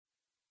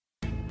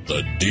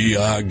The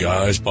DI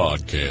Guys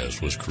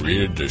podcast was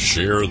created to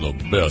share the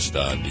best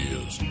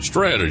ideas,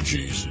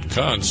 strategies, and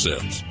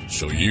concepts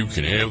so you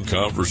can have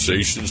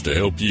conversations to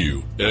help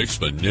you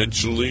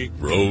exponentially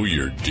grow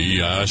your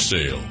DI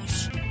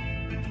sales.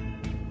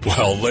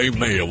 While they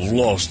may have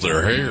lost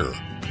their hair,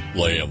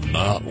 they have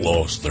not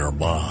lost their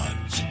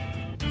minds.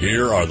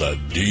 Here are the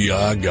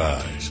DI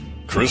Guys,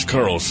 Chris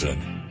Carlson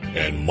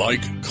and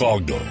Mike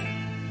Cogdell.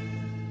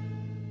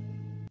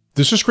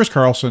 This is Chris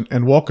Carlson,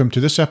 and welcome to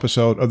this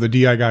episode of the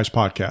DI Guys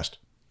podcast.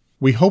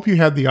 We hope you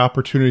had the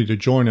opportunity to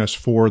join us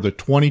for the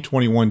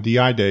 2021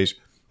 DI Days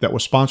that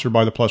was sponsored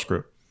by the Plus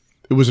Group.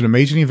 It was an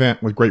amazing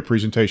event with great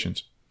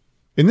presentations.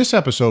 In this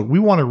episode, we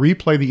want to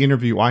replay the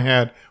interview I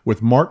had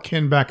with Mark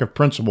Kinback of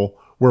Principal,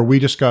 where we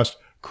discussed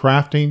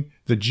crafting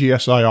the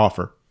GSI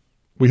offer.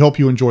 We hope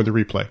you enjoy the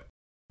replay.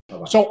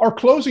 So our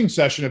closing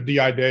session of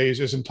DI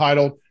Days is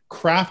entitled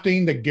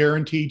Crafting the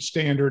Guaranteed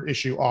Standard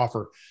Issue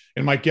Offer.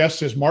 And my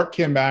guest is Mark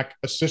Kinback,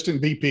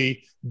 Assistant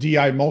VP,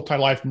 DI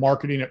Multi-Life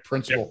Marketing at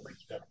Principal.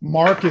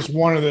 Mark is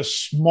one of the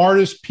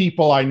smartest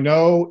people I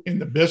know in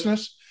the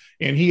business,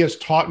 and he has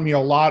taught me a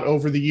lot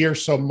over the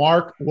years. So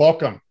Mark,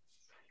 welcome.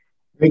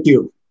 Thank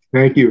you.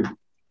 Thank you.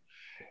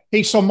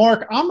 Hey, so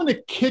Mark, I'm going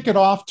to kick it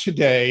off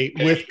today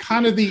with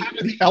kind of the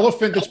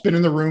elephant that's been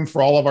in the room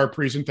for all of our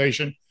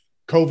presentation,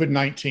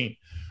 COVID-19.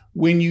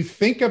 When you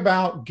think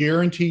about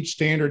guaranteed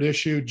standard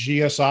issue,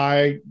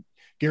 GSI,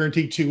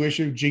 guaranteed two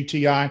issue,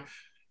 GTI,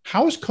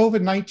 how has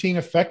COVID-19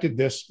 affected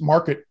this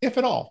market, if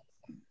at all?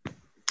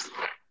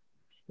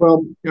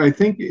 Well, I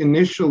think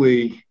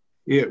initially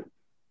it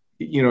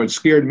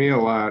scared me a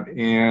lot,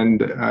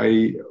 and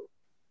I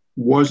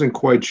wasn't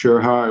quite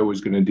sure how I was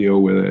going to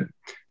deal with it.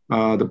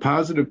 The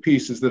positive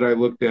pieces that I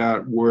looked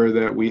at were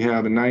that we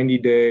have a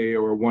 90-day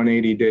or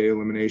 180-day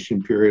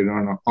elimination period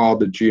on all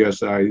the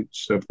GSI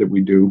stuff that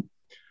we do.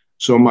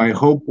 So my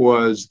hope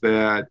was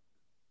that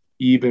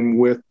even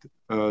with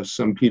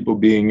some people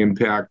being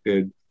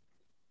impacted,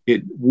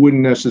 it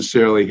wouldn't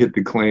necessarily hit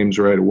the claims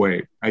right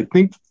away. I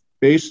think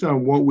based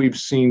on what we've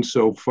seen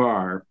so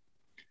far,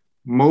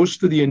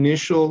 most of the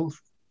initial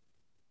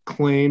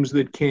claims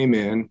that came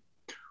in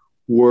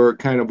were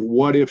kind of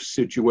what-if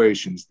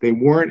situations. They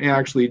weren't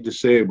actually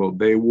disabled.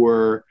 They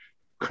were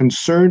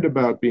concerned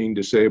about being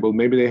disabled.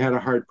 Maybe they had a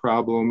heart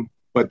problem,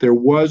 but there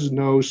was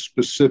no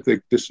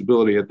specific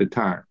disability at the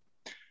time.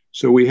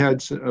 So we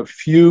had a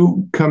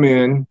few come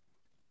in.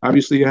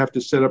 Obviously, you have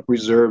to set up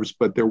reserves,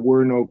 but there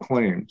were no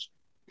claims.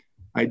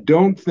 I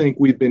don't think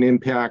we've been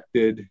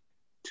impacted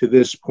to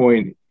this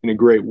point in a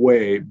great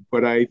way,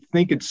 but I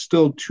think it's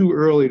still too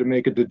early to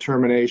make a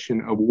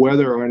determination of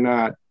whether or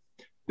not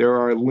there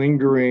are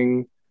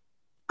lingering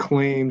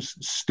claims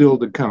still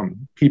to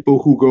come.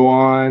 People who go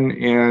on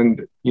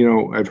and,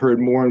 I've heard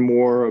more and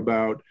more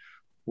about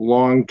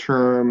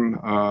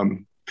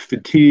long-term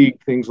fatigue,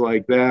 things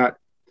like that.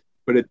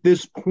 But at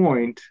this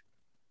point,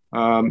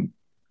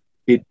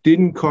 it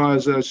didn't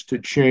cause us to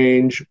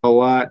change a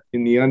lot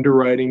in the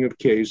underwriting of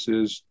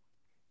cases,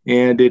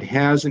 and it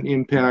hasn't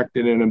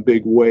impacted in a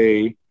big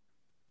way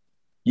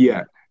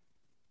yet.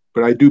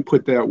 But I do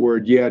put that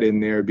word yet in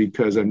there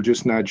because I'm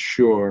just not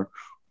sure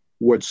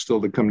what's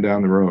still to come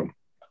down the road.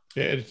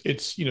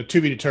 It's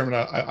to be determined.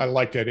 I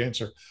like that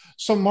answer.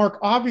 So Mark,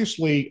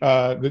 obviously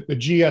the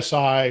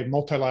GSI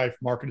multi-life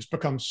market has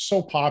become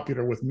so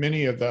popular with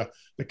many of the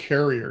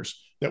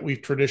carriers that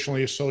we've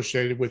traditionally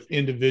associated with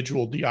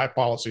individual DI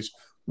policies.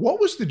 What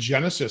was the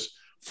genesis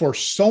for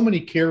so many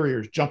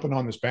carriers jumping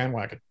on this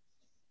bandwagon?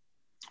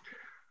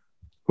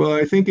 Well,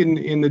 I think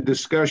in the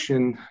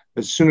discussion,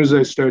 as soon as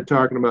I start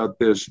talking about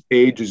this,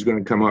 age is going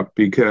to come up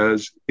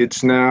because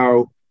it's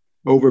now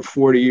over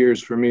 40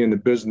 years for me in the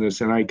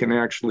business. And I can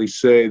actually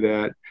say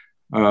that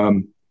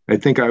I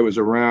think I was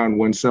around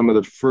when some of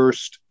the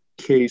first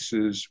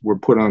cases were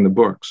put on the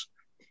books.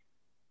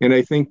 And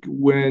I think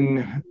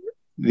when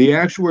the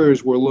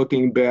actuaries were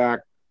looking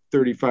back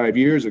 35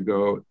 years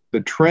ago,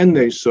 the trend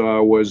they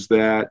saw was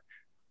that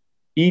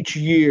each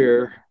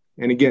year,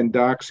 and again,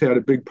 docs had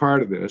a big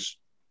part of this,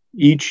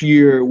 each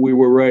year we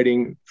were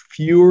writing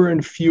fewer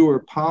and fewer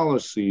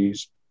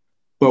policies,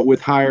 but with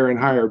higher and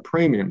higher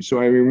premiums. So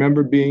I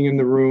remember being in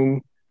the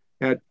room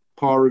at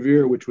Paul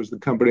Revere, which was the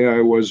company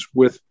I was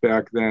with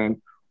back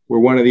then, where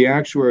one of the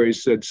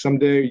actuaries said,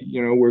 someday,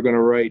 we're going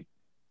to write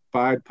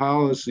 5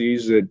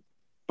 policies at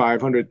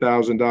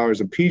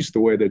 $500,000 a piece, the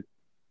way that,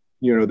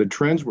 the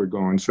trends were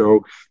going.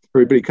 So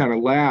everybody kind of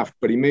laughed,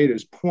 but he made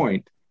his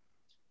point.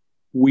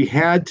 We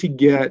had to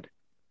get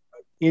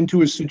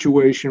into a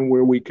situation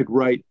where we could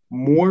write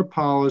more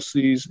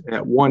policies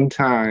at one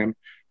time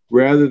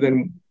rather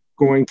than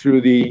going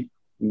through the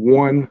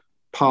one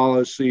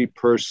policy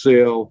per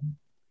sale.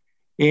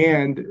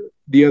 And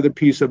the other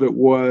piece of it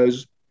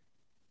was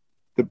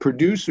the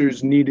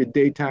producers needed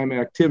daytime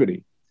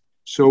activity.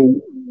 So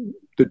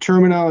the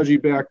terminology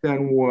back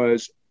then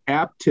was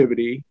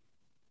aptivity.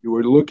 You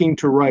were looking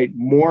to write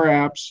more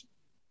apps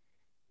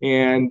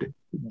and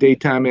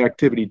daytime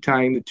activity,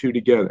 tying the two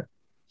together.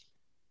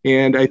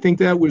 And I think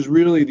that was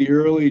really the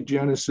early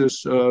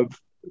genesis of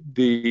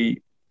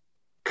the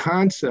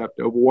concept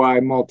of why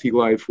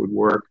multi-life would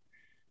work.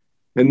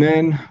 And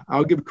then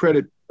I'll give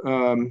credit,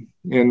 and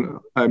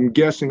I'm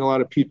guessing a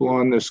lot of people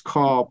on this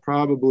call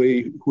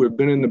probably who have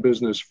been in the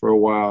business for a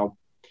while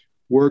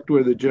worked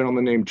with a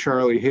gentleman named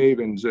Charlie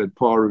Havens at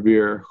Paul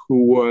Revere,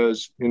 who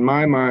was, in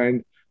my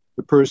mind,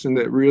 the person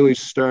that really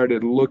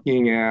started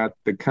looking at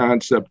the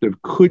concept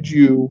of could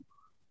you,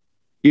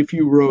 if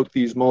you wrote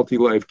these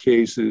multi-life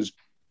cases,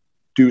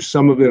 do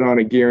some of it on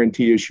a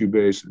guarantee issue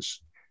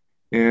basis.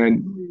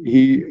 And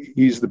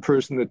he's the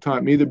person that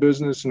taught me the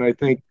business. And I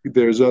think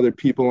there's other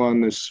people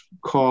on this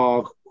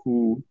call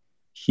who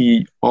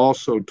he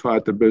also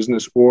taught the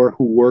business or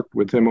who worked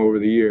with him over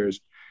the years.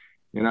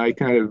 And I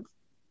kind of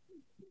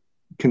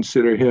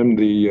consider him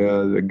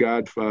the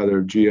godfather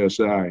of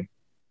GSI.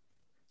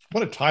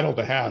 What a title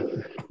to have.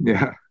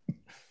 Yeah.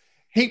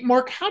 Hey,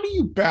 Mark, how do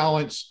you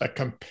balance a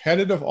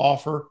competitive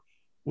offer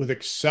with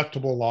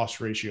acceptable loss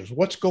ratios?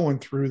 What's going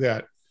through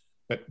that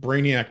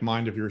brainiac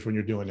mind of yours when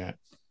you're doing that?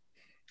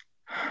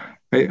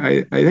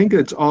 I think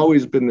it's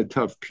always been the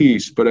tough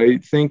piece, but I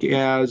think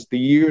as the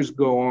years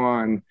go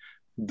on,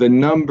 the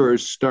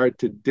numbers start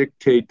to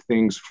dictate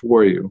things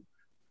for you.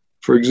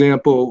 For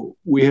example,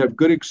 we have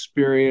good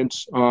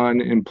experience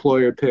on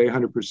employer pay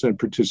 100%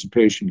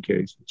 participation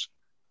cases.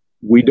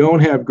 We don't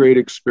have great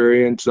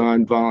experience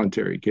on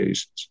voluntary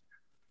cases.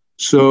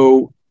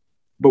 So,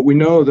 but we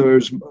know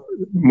there's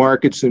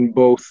markets in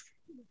both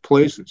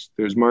places.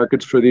 There's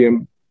markets for the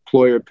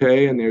employer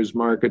pay and there's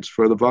markets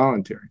for the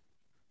voluntary.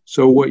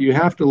 So what you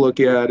have to look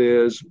at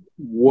is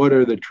what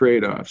are the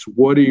trade-offs?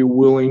 What are you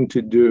willing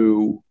to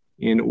do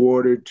in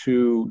order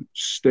to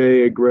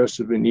stay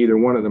aggressive in either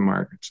one of the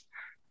markets?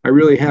 I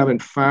really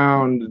haven't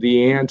found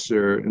the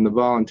answer in the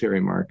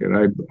voluntary market.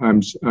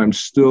 I'm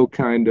still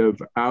kind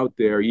of out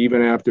there,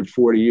 even after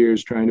 40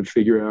 years, trying to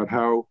figure out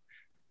how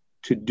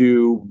to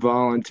do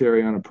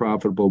voluntary on a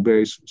profitable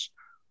basis.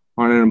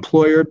 On an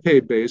employer pay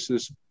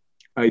basis,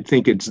 I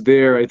think it's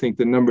there. I think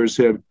the numbers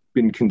have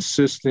been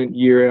consistent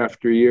year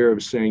after year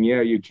of saying,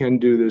 yeah, you can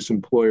do this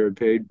employer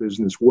paid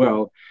business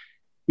well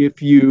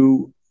if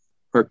you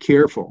are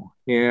careful.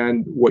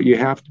 And what you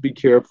have to be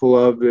careful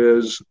of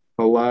is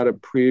a lot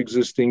of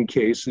pre-existing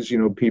cases,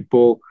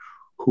 people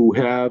who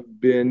have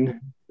been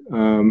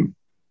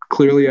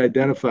clearly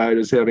identified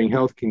as having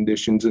health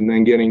conditions and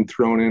then getting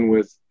thrown in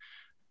with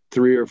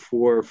 3 or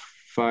 4 or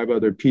 5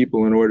 other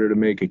people in order to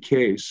make a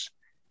case.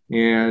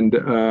 And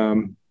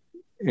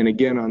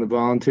again, on the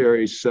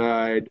voluntary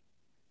side,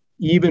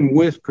 even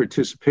with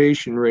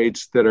participation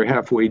rates that are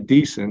halfway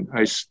decent,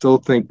 I still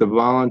think the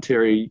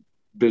voluntary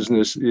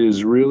business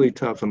is really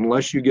tough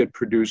unless you get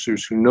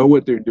producers who know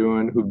what they're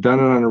doing, who've done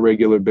it on a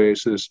regular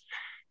basis,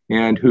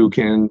 and who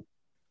can,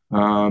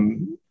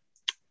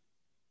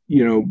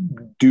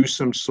 do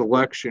some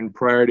selection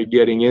prior to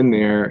getting in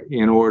there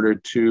in order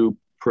to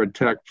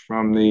protect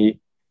from the,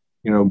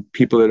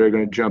 people that are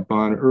going to jump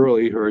on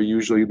early, who are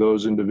usually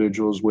those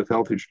individuals with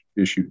health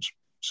issues.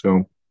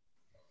 So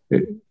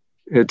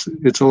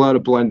it's a lot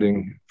of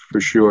blending for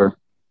sure.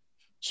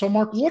 So,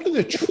 Mark, what are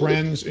the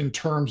trends in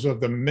terms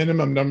of the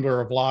minimum number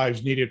of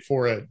lives needed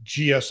for a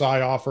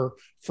GSI offer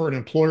for an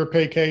employer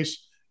pay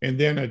case and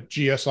then a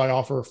GSI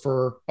offer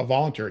for a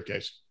voluntary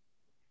case?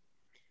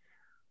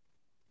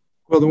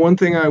 Well, the one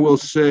thing I will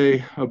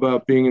say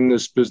about being in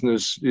this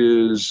business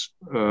is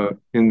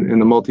in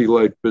the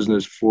multi-life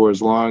business for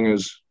as long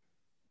as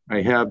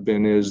I have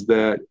been is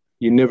that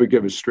you never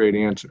give a straight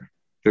answer.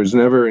 There's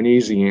never an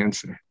easy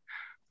answer.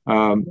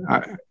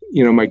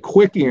 My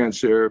quick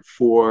answer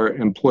for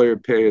employer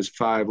pay is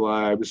 5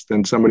 lives.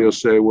 Then somebody will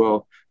say,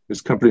 well,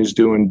 this company's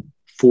doing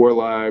 4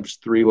 lives,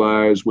 3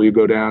 lives. Will you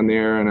go down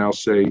there? And I'll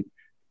say,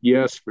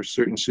 yes, for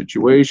certain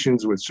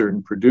situations with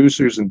certain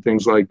producers and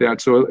things like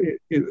that. So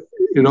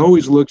it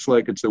always looks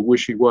like it's a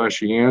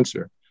wishy-washy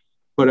answer.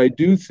 But I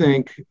do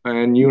think,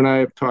 and you and I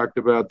have talked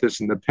about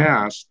this in the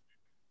past,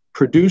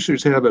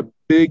 producers have a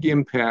big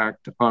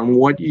impact on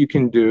what you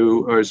can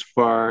do as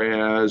far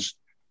as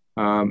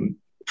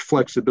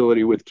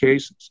flexibility with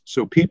cases.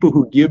 So people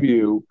who give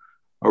you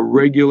a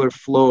regular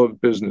flow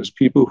of business,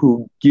 people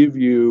who give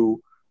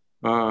you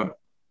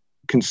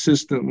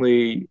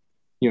consistently,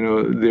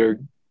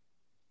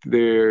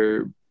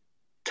 their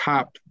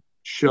top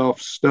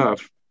shelf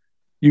stuff,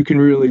 you can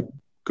really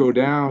go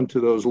down to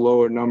those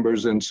lower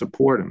numbers and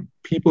support them.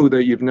 People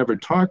that you've never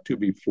talked to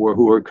before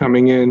who are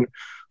coming in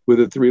with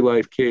a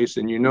 3-life case,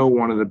 and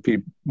one of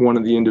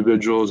the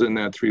individuals in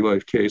that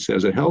 3-life case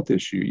has a health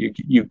issue,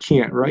 you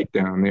can't write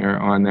down there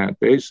on that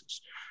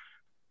basis.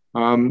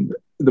 The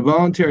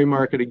voluntary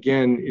market,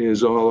 again,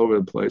 is all over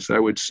the place. I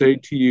would say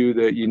to you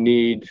that you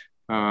need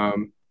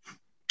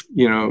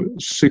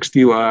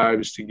 60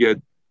 lives to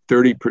get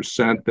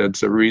 30%.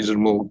 That's a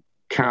reasonable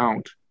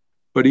count.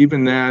 But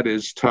even that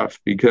is tough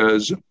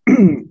because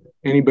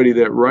anybody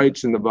that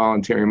writes in the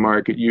voluntary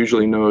market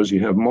usually knows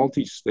you have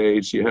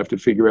multi-states. You have to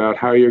figure out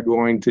how you're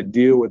going to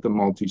deal with the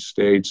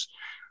multi-states.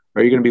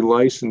 Are you going to be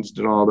licensed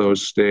in all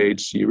those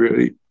states?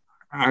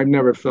 I've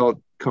never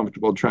felt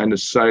comfortable trying to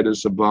cite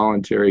as a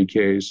voluntary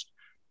case.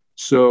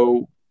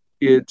 So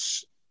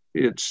it's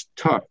it's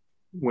tough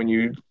when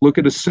you look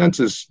at a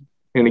census.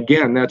 And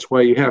again, that's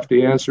why you have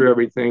to answer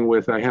everything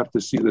with, I have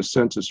to see the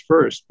census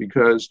first,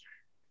 because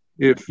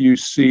if you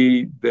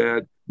see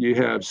that you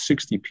have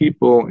 60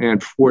 people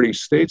and 40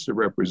 states are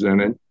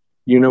represented,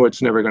 you know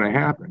it's never going to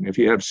happen. If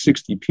you have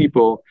 60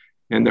 people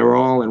and they're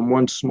all in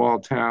one small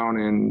town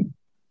in,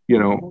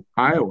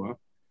 Iowa,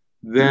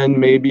 then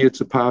maybe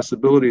it's a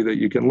possibility that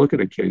you can look at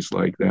a case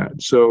like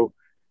that. So,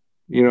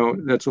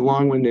 that's a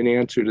long-winded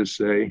answer to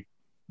say,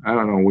 I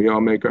don't know, we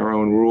all make our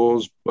own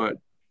rules, but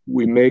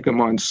we make them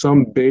on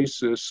some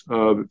basis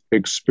of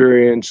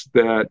experience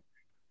that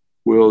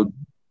will,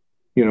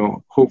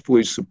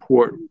 hopefully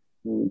support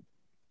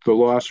the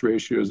loss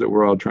ratios that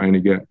we're all trying to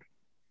get.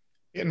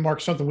 And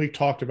Mark, something we've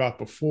talked about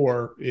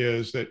before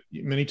is that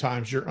many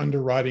times you're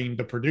underwriting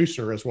the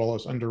producer as well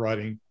as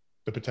underwriting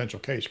the potential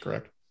case,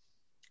 correct?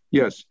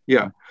 Yes.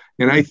 Yeah.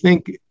 And I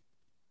think,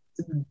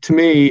 to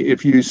me,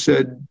 if you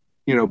said,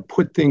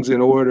 put things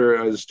in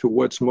order as to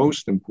what's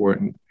most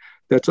important,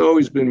 that's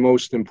always been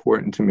most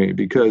important to me,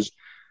 because,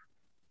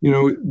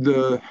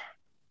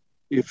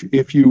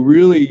 if you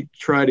really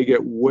try to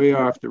get way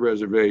off the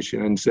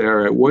reservation and say, all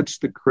right, what's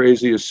the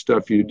craziest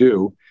stuff you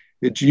do?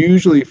 It's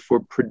usually for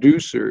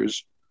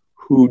producers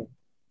who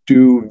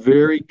do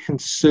very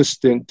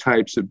consistent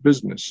types of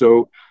business.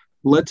 So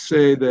let's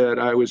say that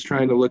I was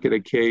trying to look at a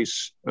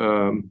case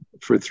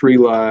for 3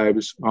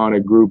 lives on a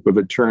group of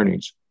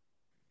attorneys.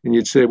 And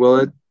you'd say,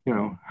 well,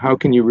 how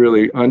can you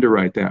really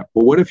underwrite that?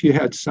 Well, what if you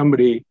had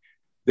somebody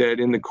that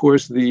in the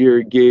course of the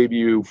year gave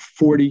you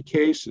 40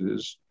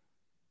 cases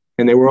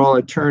and they were all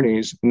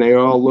attorneys and they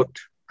all looked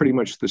pretty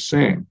much the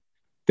same?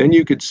 Then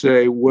you could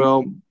say,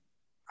 well,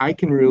 I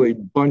can really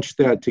bunch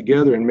that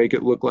together and make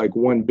it look like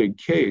one big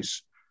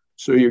case.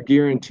 So your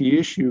guarantee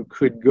issue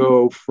could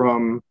go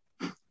from,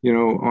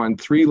 on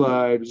 3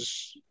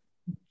 lives,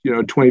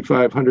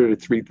 2,500 to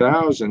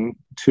 3,000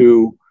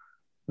 to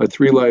a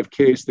 3-live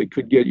case that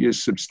could get you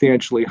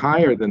substantially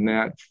higher than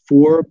that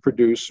for a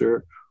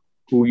producer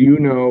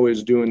who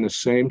is doing the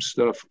same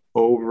stuff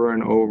over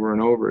and over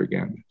and over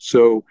again.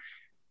 So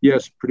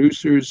yes,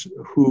 producers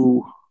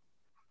who,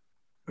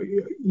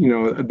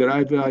 that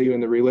I value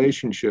in the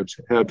relationships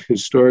have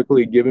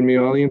historically given me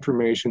all the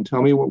information,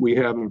 tell me what we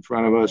have in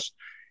front of us,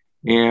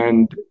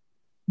 and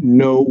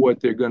know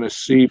what they're going to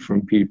see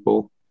from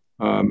people,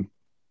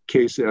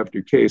 case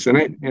after case. And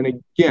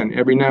again,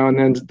 every now and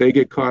then they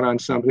get caught on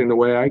something the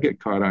way I get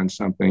caught on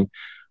something.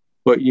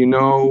 But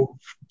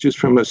just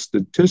from a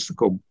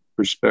statistical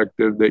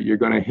perspective, that you're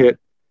going to hit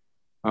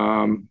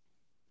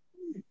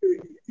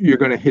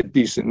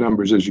decent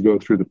numbers as you go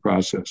through the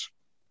process.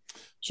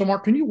 So,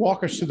 Mark, can you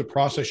walk us through the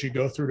process you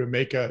go through to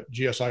make a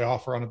GSI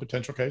offer on a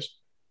potential case?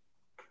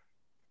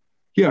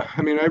 Yeah,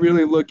 I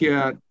really look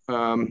at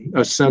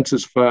a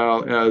census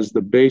file as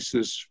the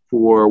basis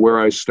for where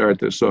I start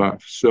this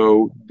off.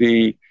 So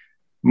the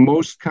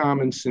most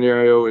common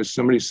scenario is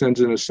somebody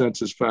sends in a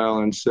census file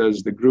and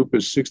says the group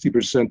is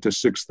 60% to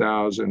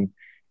 6,000,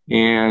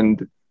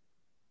 and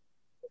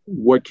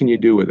what can you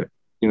do with it?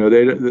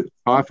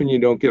 Often you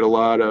don't get a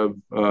lot of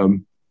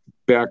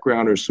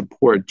background or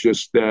support,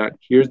 just that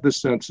here's the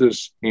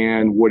census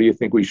and what do you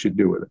think we should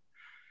do with it?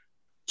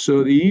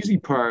 So the easy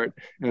part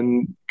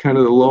and kind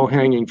of the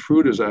low-hanging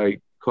fruit, as I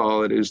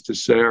call it, is to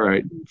say, all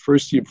right,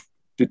 first you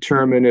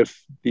determine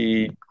if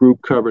the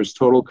group covers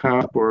total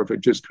comp or if it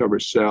just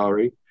covers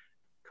salary.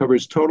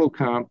 Covers total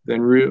comp,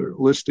 then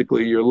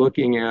realistically you're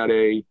looking at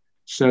a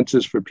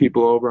census for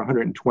people over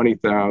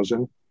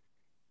 120,000,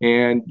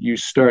 and you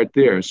start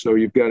there. So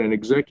you've got an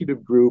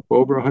executive group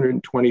over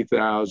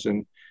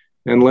 120,000,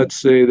 and let's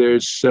say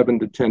there's 7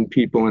 to 10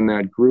 people in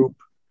that group.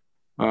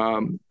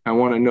 I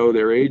want to know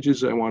their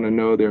ages. I want to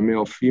know their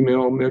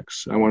male-female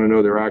mix. I want to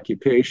know their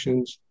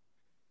occupations.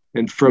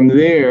 And from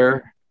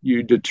there,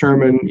 you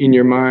determine in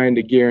your mind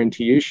a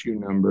guarantee issue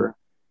number.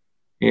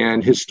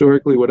 And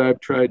historically, what I've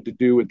tried to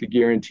do with the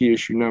guarantee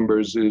issue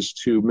numbers is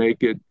to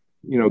make it,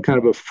 kind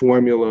of a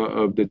formula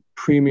of the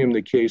premium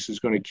the case is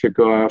going to kick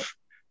off.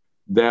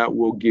 That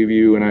will give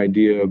you an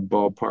idea of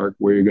ballpark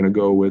where you're going to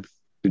go with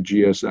the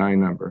GSI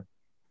number.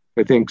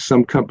 I think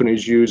some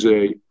companies use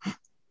a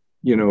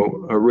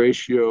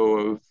ratio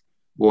of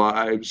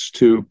lives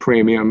to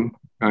premium.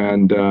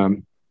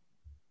 And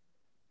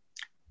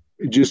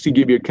just to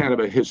give you kind of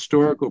a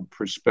historical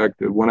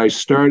perspective, when I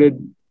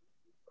started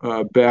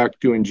back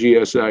doing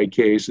GSI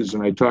cases,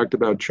 and I talked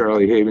about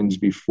Charlie Havens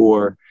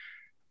before,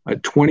 a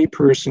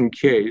 20-person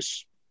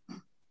case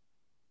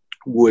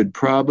would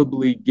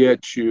probably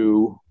get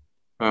you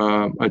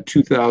a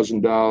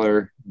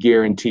 $2,000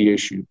 guarantee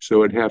issue.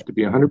 So it'd have to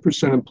be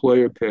 100%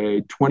 employer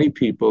paid, 20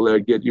 people,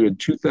 that'd get you a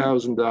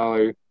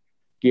 $2,000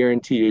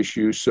 guarantee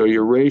issue. So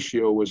your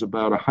ratio was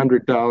about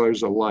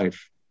 $100 a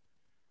life.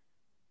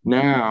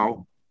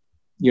 Now,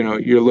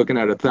 you're looking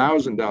at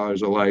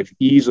 $1,000 a life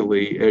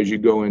easily as you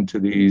go into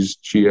these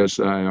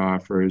GSI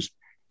offers.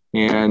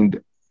 And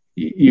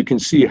you can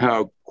see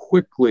how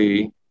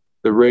quickly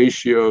the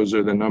ratios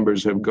or the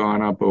numbers have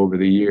gone up over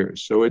the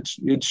years. So it's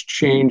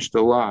changed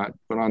a lot.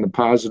 But on the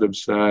positive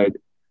side,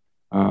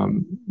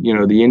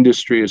 The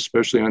industry,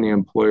 especially on the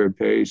employer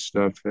pay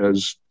stuff,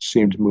 has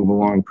seemed to move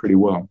along pretty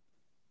well.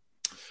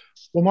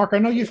 Well, Mark, I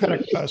know you've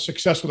had a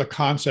success with a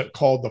concept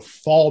called the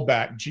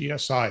fallback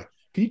GSI.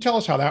 Can you tell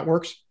us how that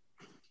works?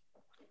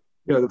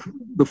 Yeah,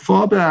 the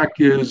fallback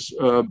is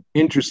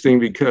interesting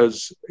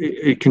because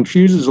it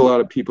confuses a lot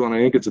of people, and I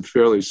think it's a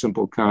fairly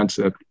simple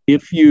concept.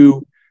 If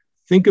you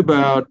think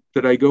about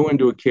that, I go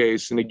into a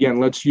case, and again,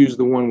 let's use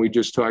the one we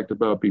just talked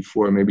about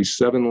before, maybe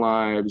 7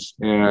 lives,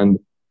 and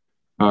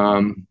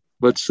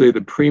let's say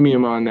the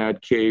premium on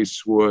that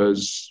case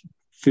was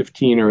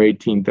 $15,000 or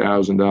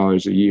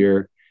 $18,000 a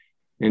year,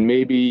 and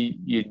maybe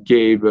you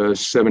gave a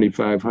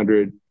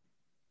 $7,500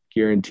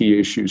 guarantee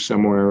issue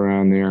somewhere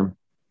around there.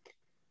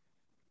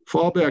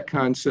 Fallback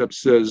concept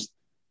says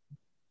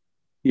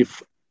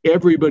if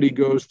everybody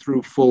goes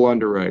through full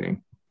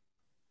underwriting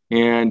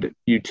and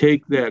you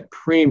take that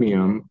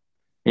premium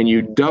and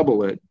you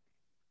double it,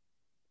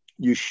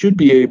 you should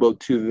be able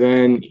to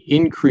then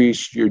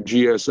increase your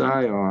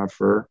GSI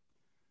offer,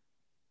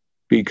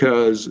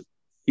 because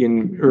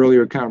in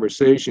earlier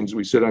conversations,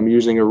 we said I'm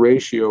using a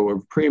ratio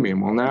of premium.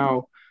 Well,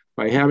 now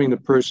by having the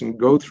person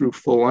go through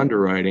full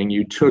underwriting,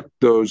 you took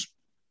those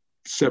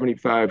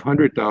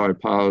 $7,500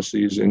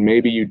 policies and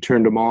maybe you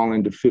turned them all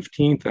into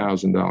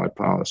 $15,000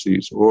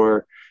 policies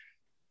or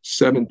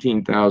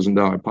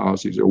 $17,000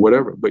 policies or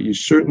whatever, but you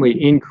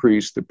certainly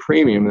increased the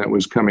premium that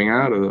was coming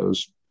out of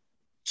those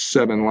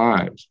 7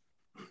 lives.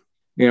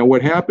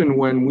 What happened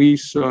when we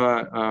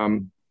saw,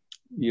 in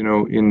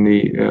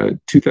the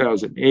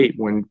 2008,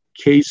 when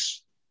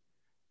cases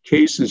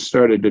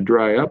started to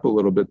dry up a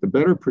little bit, the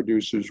better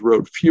producers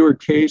wrote fewer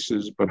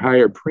cases but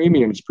higher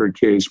premiums per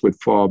case with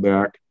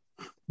fallback.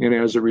 And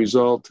as a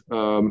result,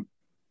 a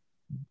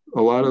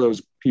lot of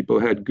those people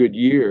had good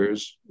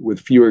years with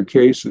fewer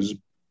cases,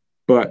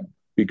 but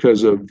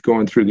because of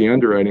going through the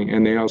underwriting,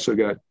 and they also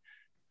got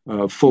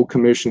full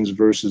commissions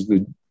versus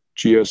the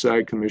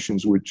GSI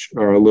commissions, which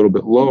are a little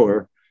bit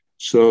lower.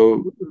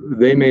 So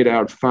they made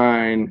out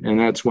fine. And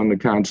that's when the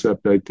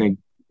concept, I think,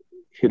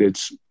 hit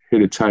its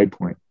high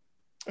point.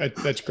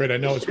 That's great. I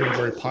know it's been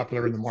very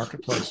popular in the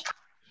marketplace.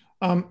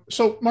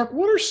 So, Mark,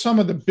 what are some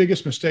of the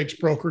biggest mistakes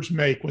brokers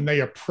make when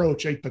they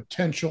approach a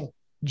potential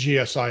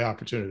GSI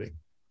opportunity?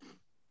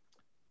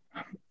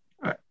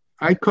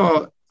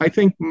 I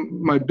think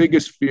my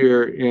biggest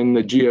fear in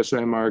the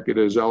GSI market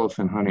is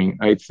elephant hunting.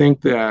 I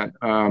think that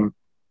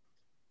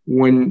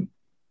when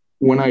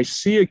I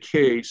see a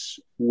case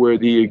where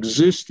the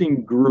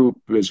existing group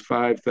is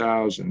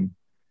 5,000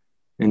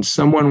 and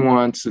someone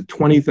wants a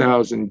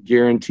 20,000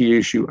 guarantee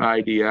issue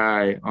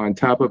IDI on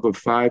top of a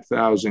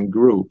 5,000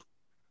 group,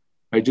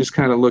 I just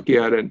kind of look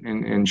at it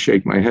and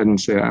shake my head and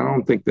say, I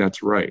don't think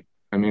that's right.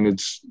 I mean,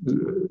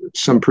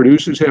 some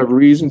producers have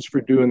reasons for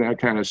doing that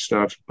kind of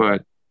stuff,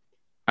 but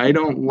I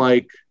don't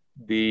like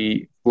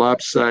the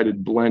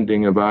lopsided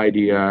blending of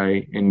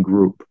IDI and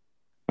group.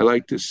 I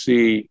like to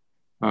see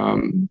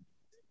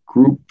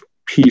group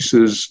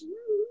pieces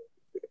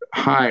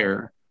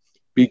higher,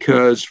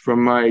 because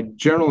from my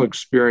general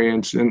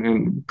experience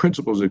and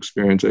principals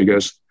experience, I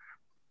guess,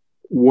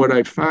 what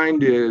I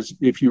find is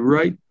if you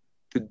write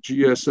the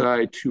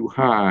GSI too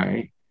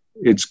high,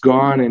 it's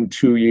gone in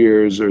 2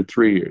 years or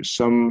 3 years.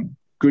 Some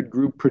good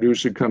group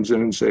producer comes in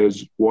and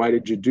says, why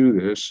did you do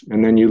this?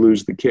 And then you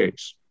lose the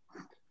case.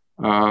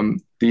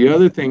 The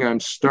other thing I'm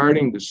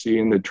starting to see,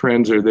 and the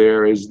trends are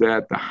there, is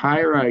that the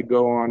higher I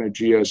go on a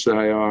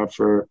GSI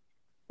offer,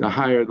 the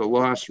higher the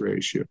loss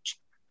ratios.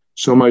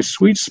 So my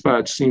sweet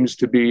spot seems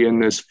to be in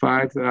this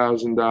 $5,000,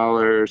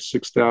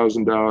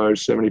 $6,000,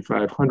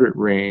 $7,500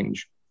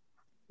 range,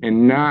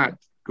 and not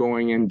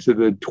going into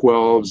the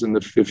 12s and the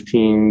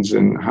 15s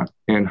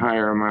and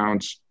higher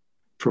amounts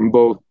from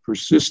both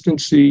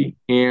persistency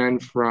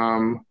and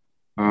from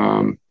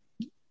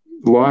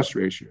loss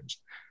ratios.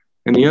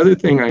 And the other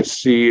thing I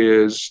see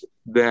is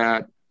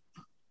that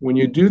when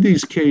you do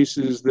these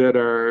cases that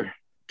are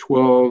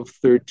 12,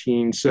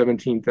 13,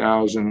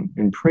 17,000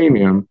 in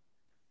premium,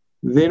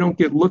 they don't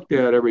get looked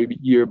at every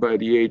year by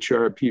the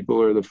HR people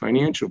or the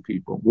financial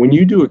people. When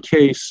you do a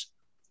case,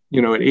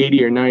 at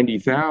 80 or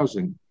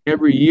 90,000,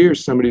 every year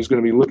somebody's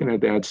going to be looking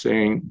at that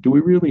saying, do we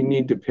really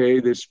need to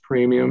pay this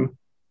premium?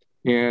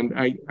 And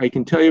I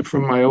can tell you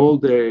from my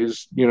old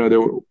days,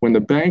 when the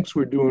banks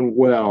were doing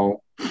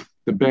well,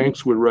 the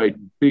banks would write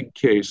big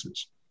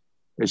cases.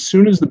 As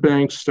soon as the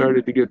banks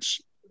started to get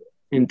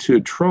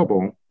into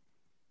trouble,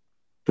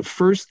 the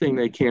first thing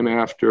they came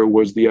after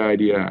was the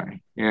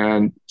IDI.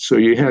 And so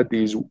you had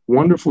these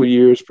wonderful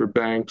years for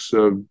banks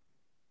of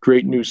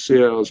great new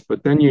sales,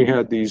 but then you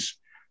had these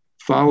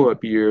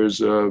follow-up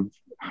years of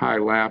high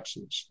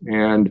lapses.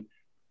 And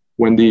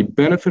when the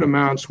benefit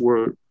amounts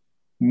were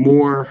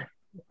more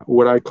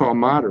what I call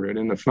moderate,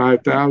 in the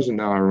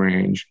 $5,000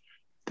 range,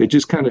 they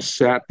just kind of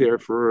sat there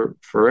for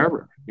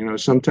forever.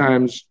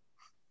 Sometimes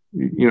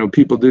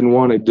people didn't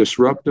want to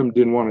disrupt them,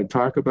 didn't want to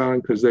talk about them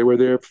because they were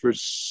there for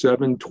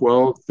 7,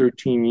 12,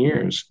 13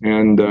 years.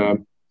 And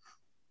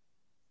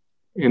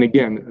and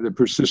again, the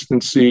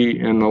persistency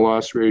and the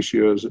loss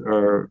ratios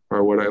are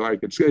what I like.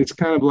 It's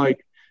kind of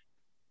like,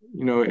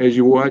 as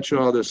you watch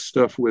all this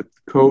stuff with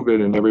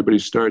COVID and everybody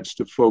starts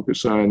to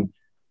focus on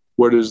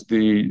what does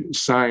the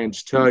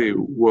science tell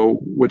you? Well,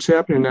 what's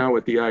happening now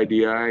with the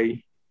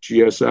IDI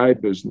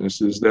GSI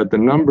business is that the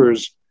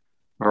numbers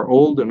are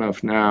old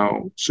enough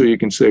now so you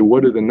can say,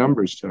 what do the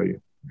numbers tell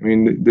you? I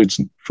mean, it's,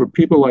 for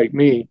people like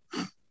me,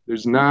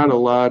 there's not a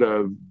lot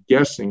of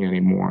guessing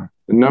anymore.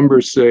 The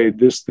numbers say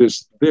this,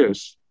 this,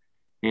 this.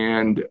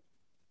 And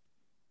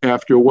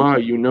after a while,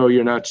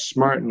 you're not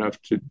smart enough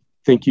to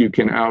think you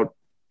can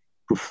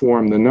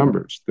outperform the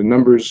numbers. The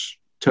numbers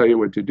tell you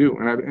what to do.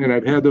 And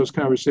I've had those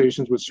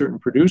conversations with certain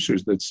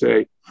producers that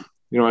say,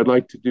 I'd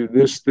like to do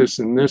this, this,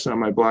 and this on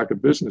my block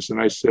of business.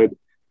 And I said,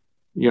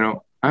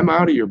 I'm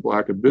out of your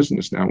block of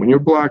business now. When your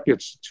block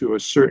gets to a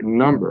certain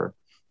number,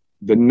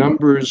 the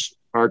numbers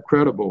are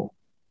credible.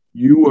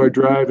 You are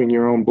driving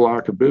your own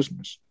block of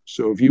business.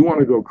 So if you want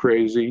to go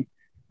crazy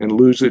and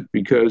lose it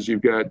because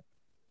you've got,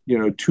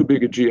 too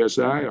big a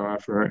GSI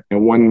offer,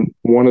 and when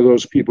one of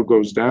those people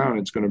goes down,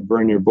 it's going to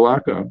burn your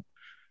block up.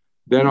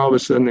 Then all of a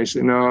sudden they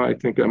say, no, I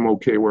think I'm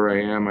okay where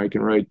I am. I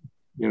can write,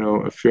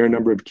 a fair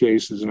number of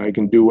cases, and I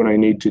can do what I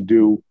need to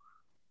do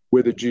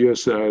with a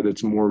GSI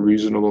that's more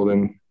reasonable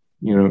than,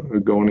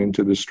 going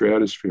into the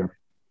stratosphere.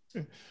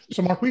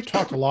 So, Mark, we've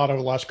talked a lot over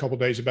the last couple of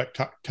days about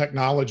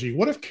technology.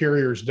 What have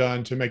carriers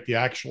done to make the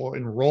actual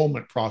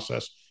enrollment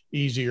process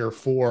easier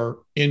for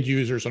end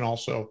users and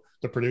also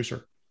the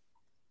producer?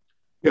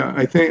 Yeah,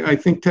 I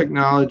think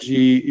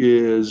technology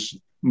is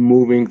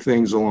moving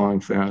things along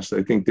fast.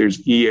 I think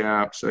there's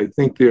e-apps. I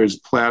think there's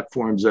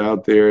platforms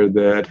out there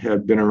that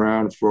have been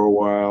around for a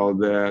while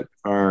that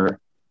are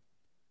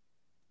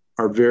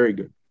very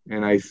good.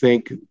 And I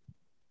think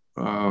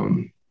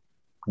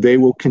they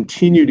will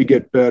continue to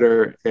get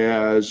better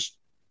as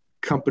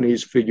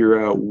companies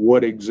figure out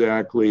what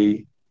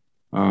exactly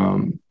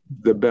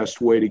the best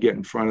way to get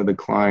in front of the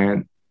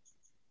client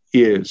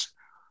is.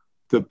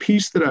 The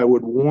piece that I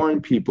would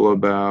warn people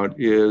about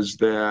is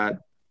that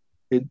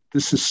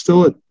this is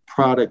still a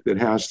product that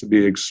has to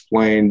be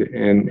explained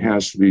and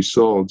has to be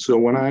sold. So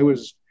when I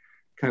was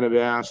kind of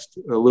asked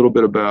a little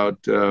bit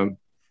about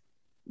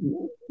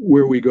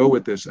where we go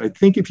with this, I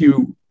think if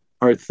you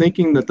are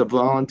thinking that the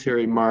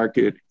voluntary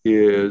market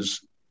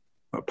is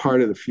a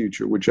part of the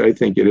future, which I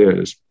think it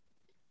is,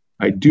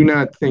 I do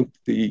not think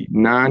the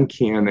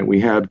non-can that we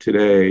have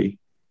today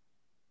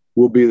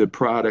will be the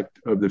product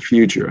of the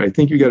future. I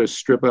think you got to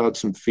strip out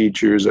some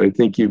features. I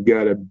think you've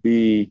got to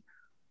be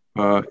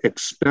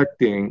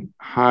expecting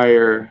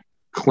higher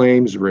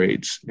claims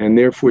rates, and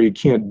therefore you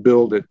can't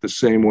build it the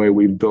same way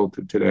we've built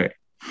it today.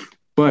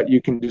 But you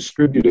can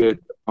distribute it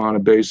on a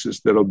basis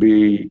that'll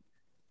be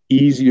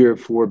easier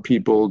for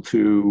people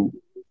to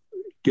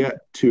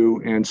get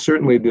to, and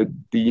certainly the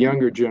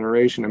younger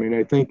generation. I mean,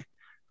 I think,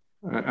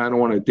 I don't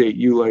want to date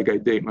you like I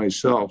date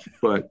myself,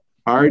 but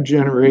our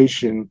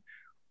generation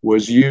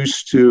was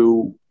used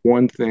to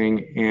one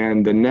thing,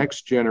 and the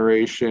next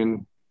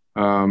generation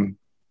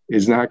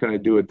is not going to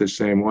do it the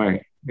same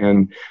way.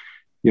 And,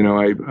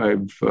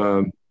 I've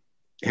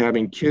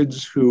having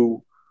kids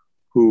who,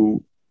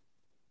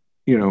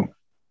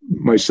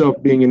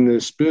 myself being in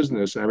this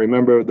business, I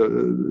remember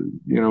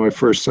my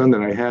first son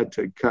that I had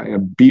to kind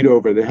of beat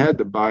over the head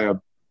to buy a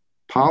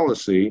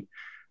policy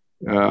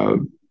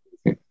and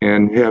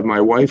have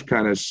my wife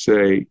kind of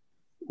say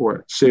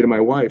to my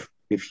wife,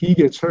 if he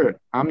gets hurt,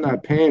 I'm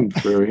not paying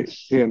for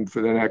him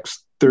for the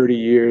next 30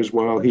 years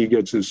while he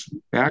gets his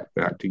act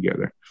back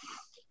together.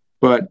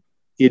 But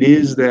it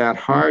is that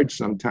hard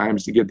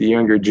sometimes to get the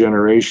younger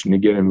generation to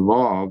get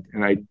involved.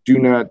 And I do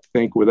not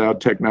think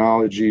without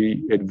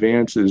technology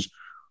advances,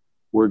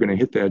 we're going to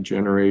hit that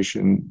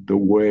generation the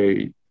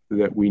way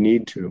that we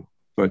need to.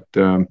 But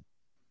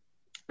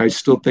I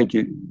still think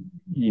you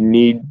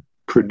need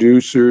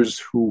producers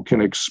who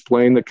can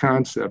explain the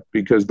concept,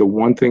 because the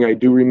one thing I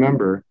do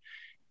remember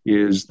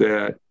is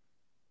that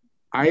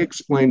I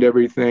explained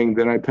everything,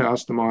 then I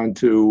passed them on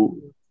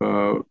to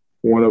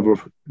one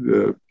of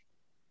the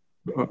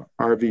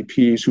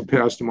RVPs who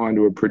passed them on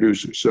to a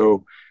producer.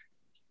 So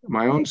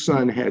my own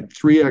son had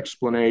 3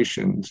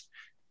 explanations,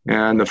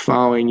 and the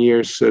following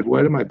year said,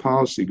 why did my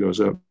policy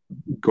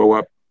go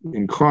up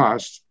in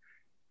cost?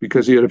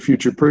 Because he had a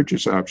future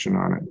purchase option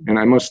on it. And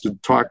I must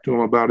have talked to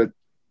him about it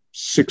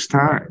 6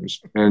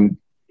 times, and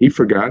he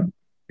forgot.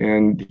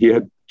 And he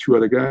had 2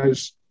 other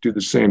guys do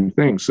the same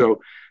thing.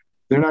 So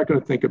they're not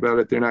going to think about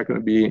it. They're not going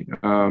to be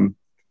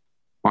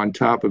on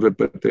top of it,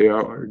 but they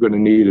are going to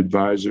need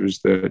advisors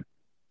that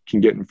can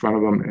get in front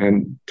of them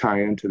and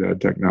tie into that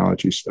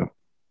technology stuff.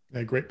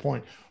 Yeah, great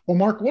point. Well,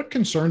 Mark, what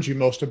concerns you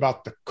most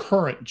about the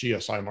current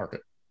GSI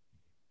market?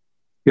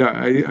 Yeah,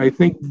 I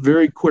think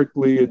very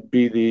quickly it'd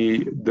be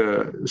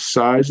the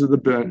size of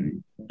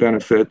the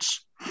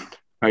benefits.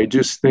 I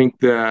just think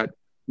that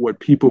what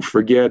people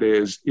forget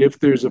is if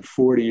there's a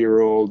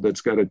 40-year-old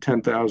that's got a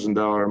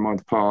 $10,000 a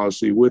month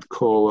policy with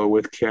COLA,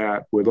 with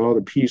CAT, with all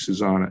the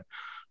pieces on it,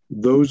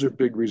 those are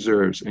big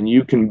reserves, and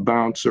you can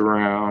bounce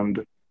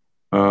around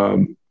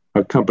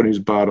a company's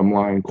bottom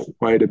line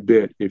quite a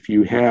bit if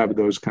you have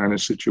those kind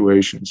of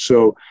situations.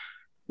 So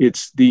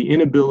it's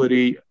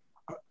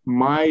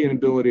my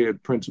inability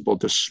at principal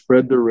to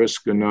spread the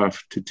risk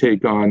enough to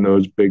take on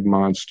those big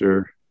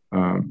monster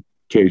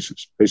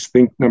cases. I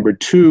think number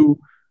two,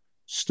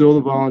 still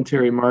the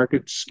voluntary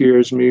market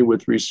scares me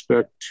with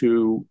respect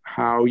to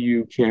how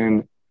you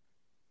can,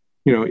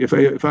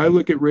 if I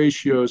look at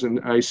ratios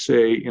and I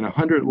say in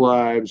 100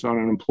 lives on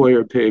an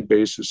employer pay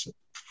basis,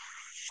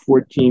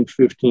 14,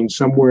 15,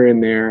 somewhere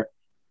in there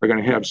are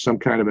going to have some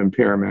kind of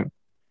impairment.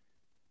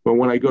 But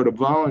when I go to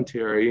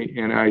voluntary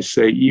and I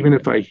say, even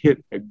if I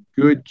hit a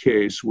good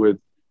case with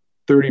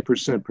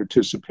 30%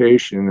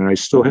 participation and I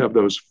still have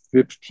those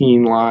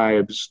 15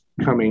 lives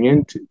coming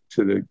into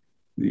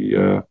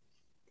the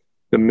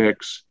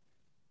mix,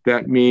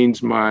 that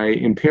means my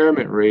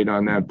impairment rate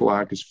on that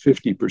block is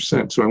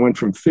 50%. So I went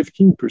from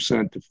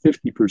 15% to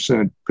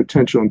 50%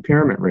 potential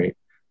impairment rate.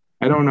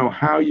 I don't know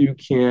how you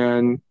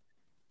can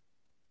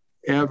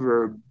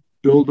ever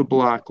build a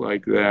block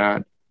like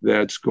that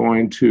that's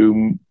going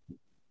to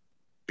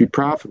be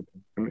profitable.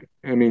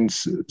 I mean,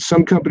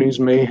 some companies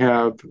may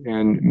have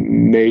and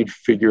may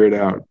figure it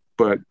out.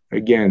 But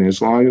again,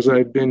 as long as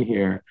I've been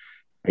here,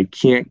 I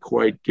can't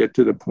quite get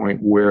to the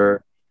point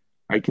where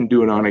I can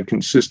do it on a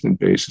consistent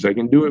basis. I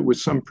can do it with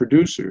some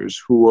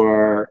producers who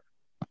are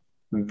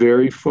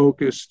very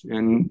focused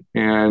and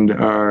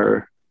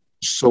are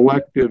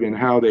selective in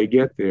how they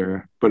get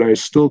there. But I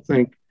still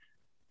think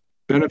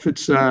benefit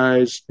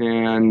size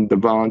and the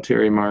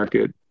voluntary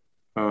market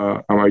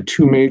are my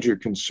two major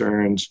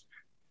concerns.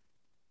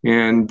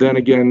 And then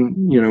again,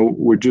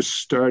 we're just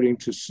starting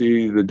to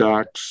see the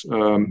docs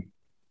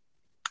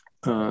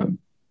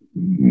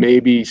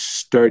maybe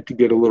start to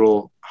get a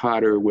little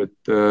hotter with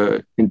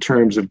in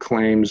terms of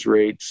claims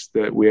rates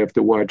that we have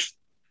to watch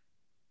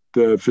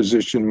the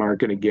physician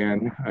market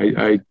again.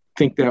 I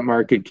think that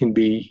market can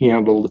be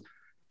handled,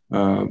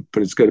 but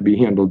it's got to be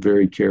handled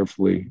very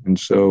carefully. And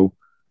so,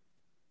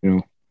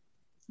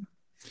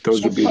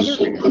 those would be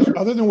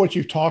other than what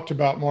you've talked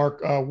about,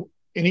 Mark,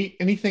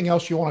 anything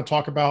else you want to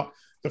talk about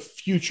the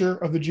future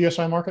of the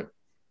GSI market?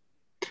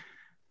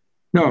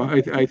 No,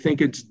 I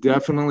think it's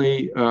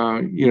definitely,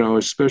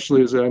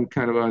 especially as I'm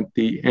kind of on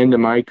the end of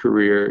my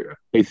career,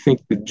 I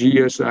think the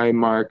GSI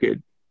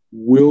market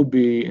will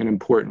be an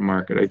important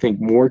market. I think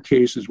more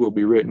cases will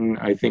be written.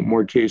 I think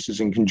more cases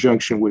in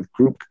conjunction with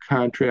group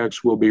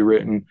contracts will be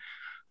written.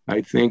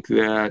 I think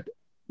that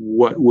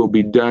what will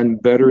be done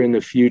better in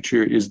the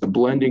future is the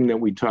blending that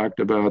we talked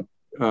about.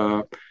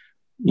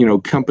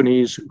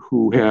 Companies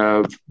who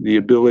have the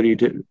ability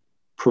to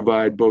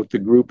provide both the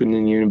group and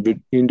the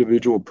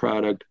individual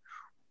product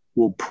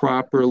will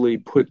properly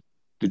put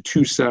the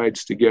two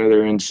sides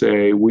together and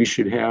say, we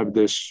should have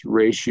this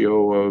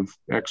ratio of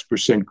X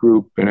percent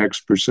group and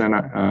X percent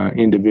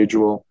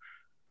individual.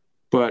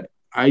 But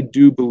I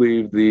do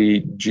believe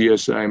the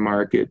GSI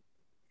market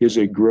is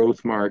a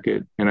growth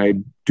market. And I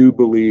do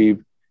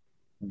believe,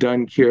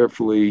 done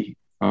carefully,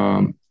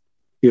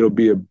 it'll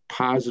be a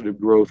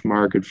positive growth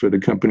market for the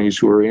companies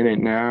who are in it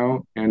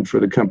now and for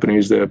the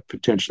companies that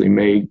potentially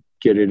may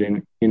get it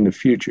in the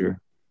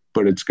future,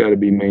 but it's got to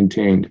be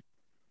maintained.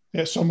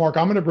 Yeah. So Mark,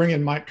 I'm going to bring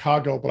in Mike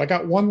Coggo, but I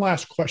got one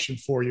last question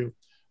for you.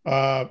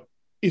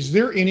 Is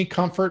there any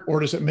comfort or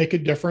does it make a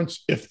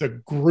difference if the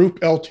group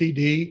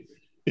LTD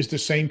is the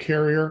same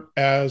carrier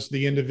as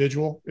the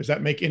individual? Does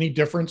that make any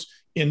difference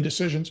in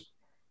decisions?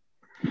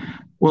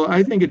 Well,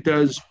 I think it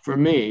does for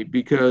me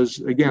because,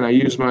 again, I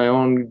use my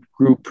own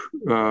group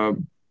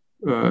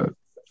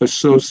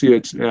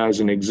associates as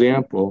an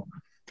example.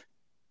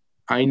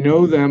 I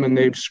know them and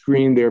they've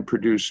screened their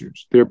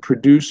producers. Their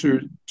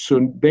producers,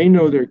 so they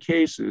know their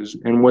cases,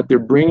 and what they're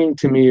bringing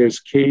to me is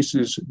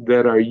cases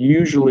that are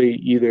usually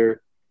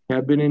either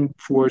have been in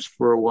force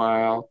for a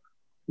while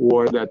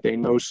or that they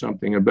know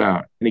something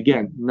about. And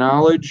again,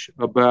 knowledge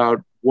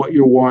about what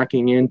you're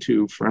walking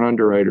into for an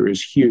underwriter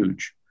is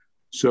huge.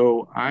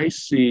 So I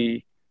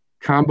see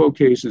combo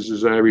cases,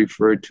 as I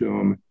refer to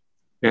them,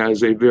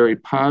 as a very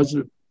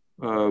positive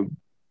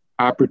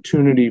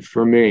opportunity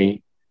for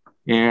me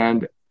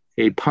and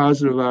a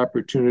positive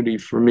opportunity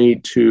for me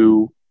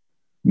to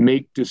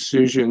make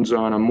decisions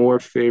on a more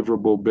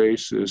favorable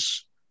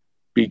basis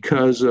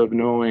because of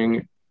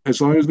knowing,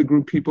 as long as the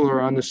group people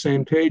are on the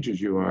same page as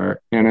you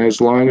are, and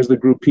as long as the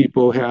group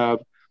people have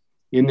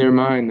in their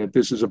mind that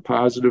this is a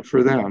positive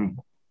for them,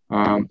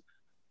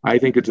 I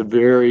think it's a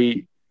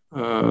very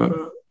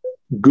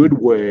good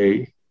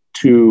way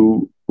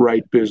to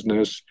write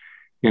business.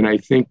 And I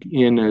think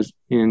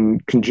in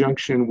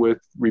conjunction with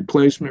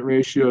replacement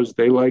ratios,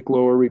 they like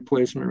lower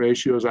replacement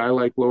ratios. I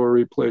like lower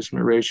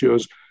replacement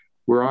ratios.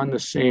 We're on the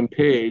same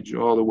page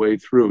all the way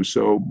through.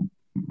 So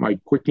my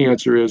quick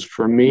answer is,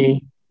 for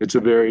me, it's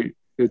very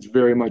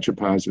much a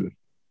positive.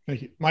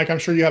 Thank you. Mike, I'm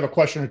sure you have a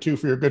question or two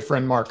for your good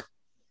friend, Mark.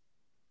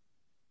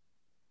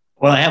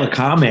 Well, I have a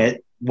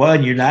comment.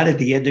 one, you're not at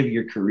the end of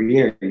your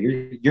career.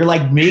 You're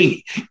like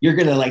me. You're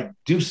gonna like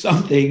do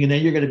something, and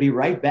then you're gonna be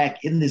right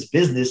back in this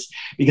business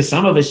because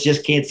some of us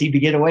just can't seem to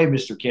get away,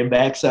 Mr.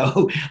 Kinback.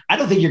 So I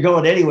don't think you're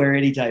going anywhere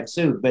anytime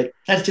soon. But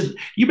that's just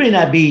you may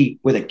not be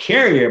with a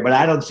carrier, but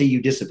I don't see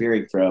you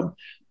disappearing from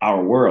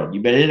our world.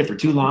 You've been in it for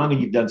too long,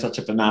 and you've done such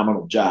a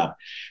phenomenal job.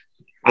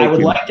 I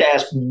would like to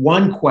ask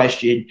one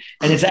question,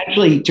 and it's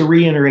actually to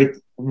reiterate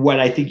what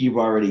I think you've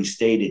already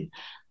stated.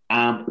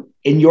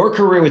 In your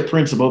career with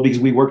Principal, because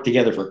we worked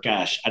together for,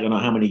 gosh, I don't know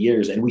how many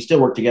years, and we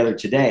still work together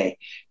today.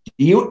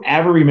 Do you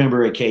ever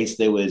remember a case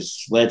that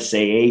was, let's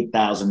say,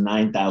 8,000,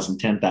 9,000,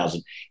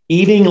 10,000,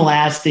 even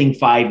lasting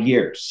 5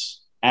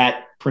 years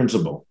at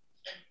Principal?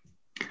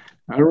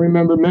 I don't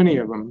remember many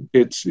of them.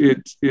 It's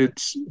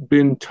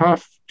been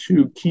tough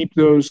to keep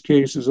those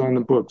cases on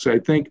the books. I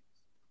think,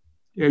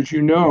 as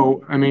you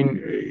know, I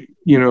mean,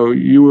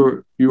 you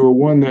were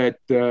one that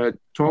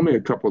told me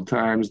a couple of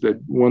times that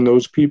when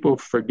those people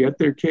forget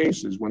their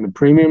cases, when the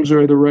premiums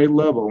are at the right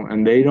level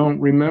and they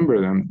don't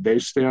remember them, they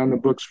stay on the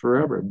books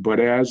forever. But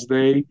as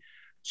they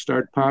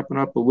start popping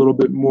up a little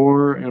bit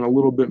more and a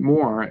little bit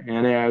more,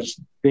 and as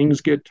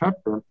things get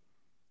tougher,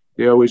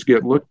 they always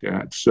get looked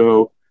at.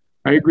 So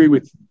I agree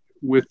with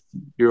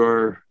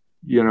your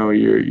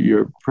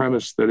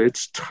premise that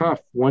it's tough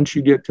once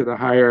you get to the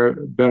higher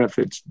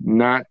benefits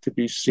not to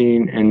be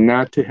seen and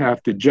not to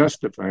have to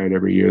justify it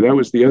every year. That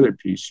was the other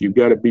piece. You've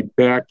got to be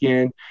back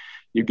in,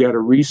 you've got to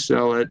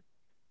resell it.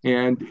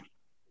 And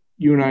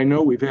you and I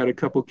know we've had a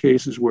couple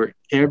cases where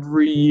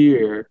every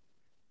year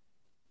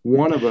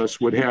one of us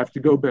would have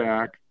to go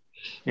back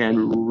and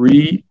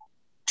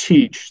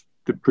reteach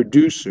the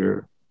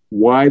producer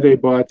why they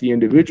bought the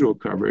individual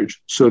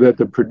coverage so that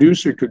the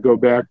producer could go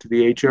back to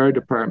the HR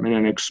department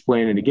and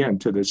explain it again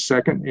to the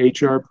second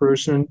HR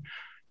person,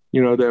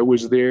 that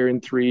was there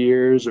in 3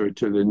 years, or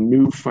to the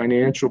new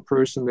financial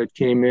person that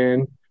came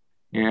in.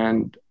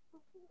 And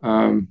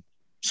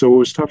so it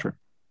was tougher.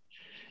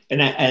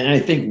 And I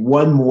think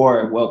one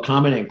more,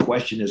 comment and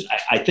question is,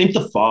 I think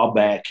the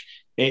fallback,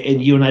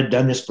 and you and I have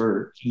done this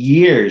for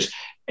years,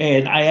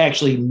 and I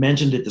actually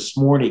mentioned it this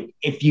morning.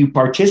 If you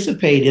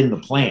participate in the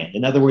plan,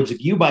 in other words,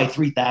 if you buy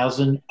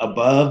 3,000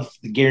 above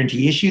the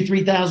guarantee issue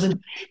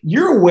 3,000,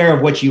 you're aware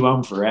of what you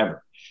own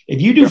forever.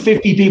 If you do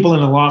 50 people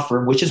in a law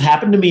firm, which has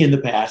happened to me in the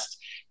past,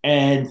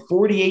 and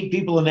 48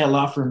 people in that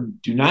law firm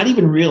do not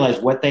even realize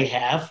what they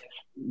have,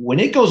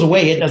 when it goes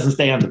away, it doesn't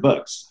stay on the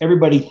books.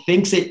 Everybody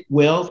thinks it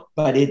will,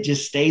 but it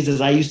just stays,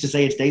 as I used to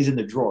say, it stays in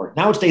the drawer.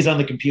 Now it stays on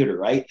the computer,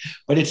 right?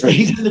 But it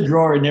stays in the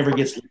drawer and never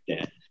gets looked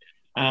at.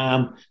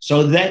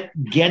 So that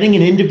getting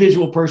an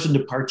individual person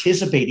to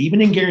participate,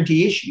 even in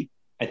guarantee issue,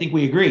 I think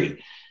we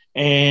agree.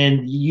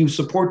 And you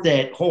support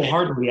that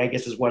wholeheartedly, I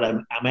guess is what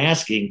I'm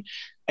asking.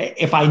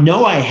 If I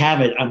know I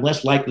have it, I'm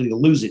less likely to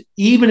lose it,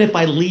 even if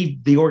I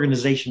leave the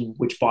organization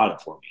which bought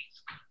it for me.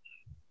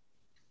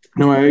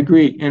 No, I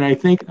agree. And I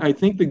think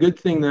the good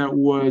thing that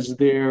was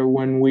there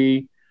when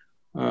we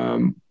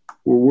were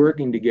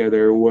working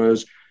together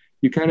was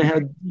you kind of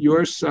had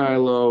your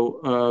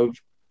silo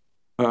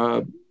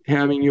of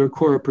having your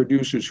core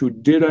producers who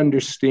did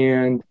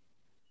understand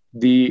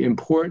the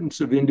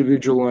importance of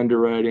individual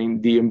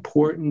underwriting, the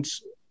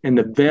importance and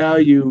the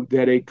value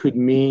that it could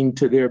mean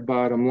to their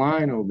bottom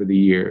line over the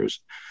years.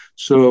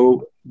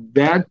 So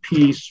that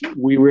piece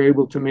we were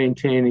able to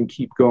maintain and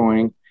keep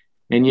going.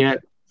 And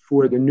yet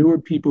for the newer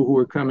people who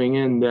were coming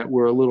in that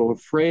were a little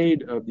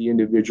afraid of the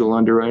individual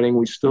underwriting,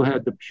 we still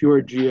had the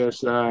pure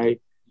GSI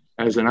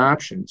as an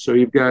option. So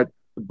you've got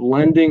the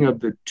blending of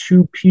the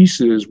two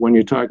pieces when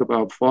you talk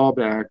about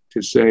fallback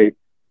to say,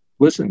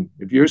 listen,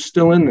 if you're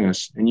still in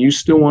this and you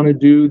still want to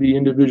do the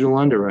individual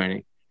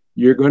underwriting,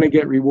 you're going to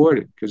get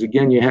rewarded because,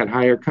 again, you had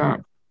higher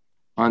comp.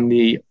 On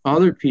the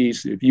other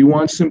piece, if you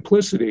want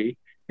simplicity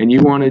and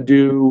you want to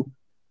do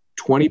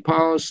 20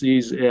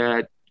 policies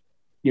at,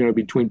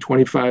 between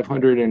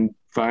 2,500 and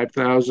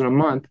 5,000 a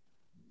month,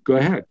 go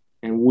ahead.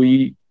 And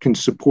we can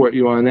support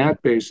you on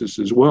that basis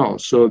as well.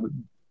 So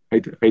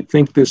I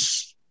think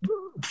this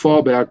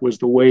fallback was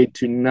the way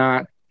to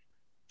not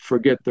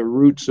forget the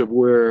roots of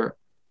where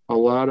a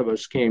lot of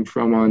us came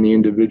from on the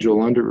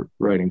individual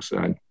underwriting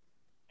side.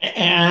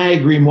 And I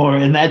agree more.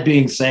 And that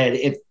being said,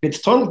 if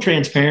it's total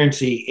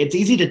transparency, it's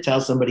easy to tell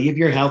somebody if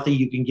you're healthy,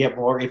 you can get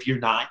more. If you're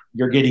not,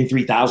 you're getting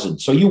 3,000.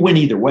 So you win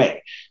either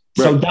way.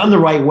 Right. So done the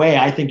right way,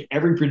 I think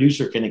every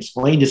producer can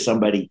explain to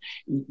somebody,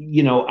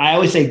 I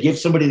always say, give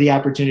somebody the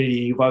opportunity.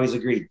 You've always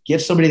agreed,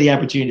 give somebody the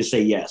opportunity to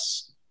say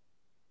yes.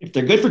 If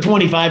they're good for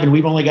 25 and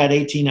we've only got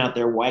 18 out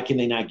there, why can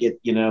they not get,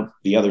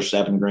 the other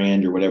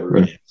 $7,000 or whatever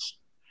it is?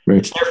 Right.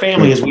 It's their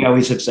family, as we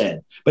always have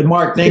said. But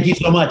Mark, thank you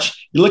so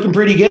much. You're looking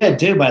pretty good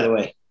too, by the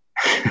way.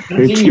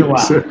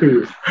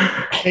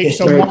 Hey,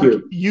 so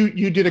Mark,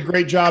 you did a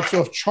great job.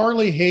 So if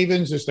Charlie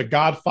Havens is the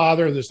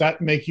godfather, does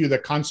that make you the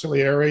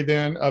consigliere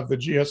then of the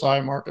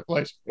GSI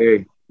marketplace?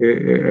 Hey,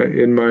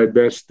 in my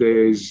best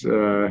days,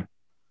 I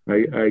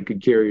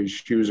could carry his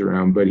shoes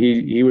around, but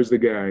he was the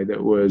guy that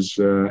was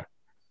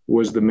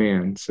the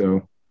man.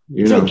 So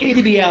It's okay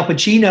to be Al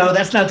Pacino.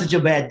 That's not such a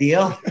bad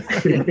deal.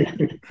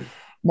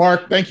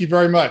 Mark, thank you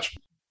very much.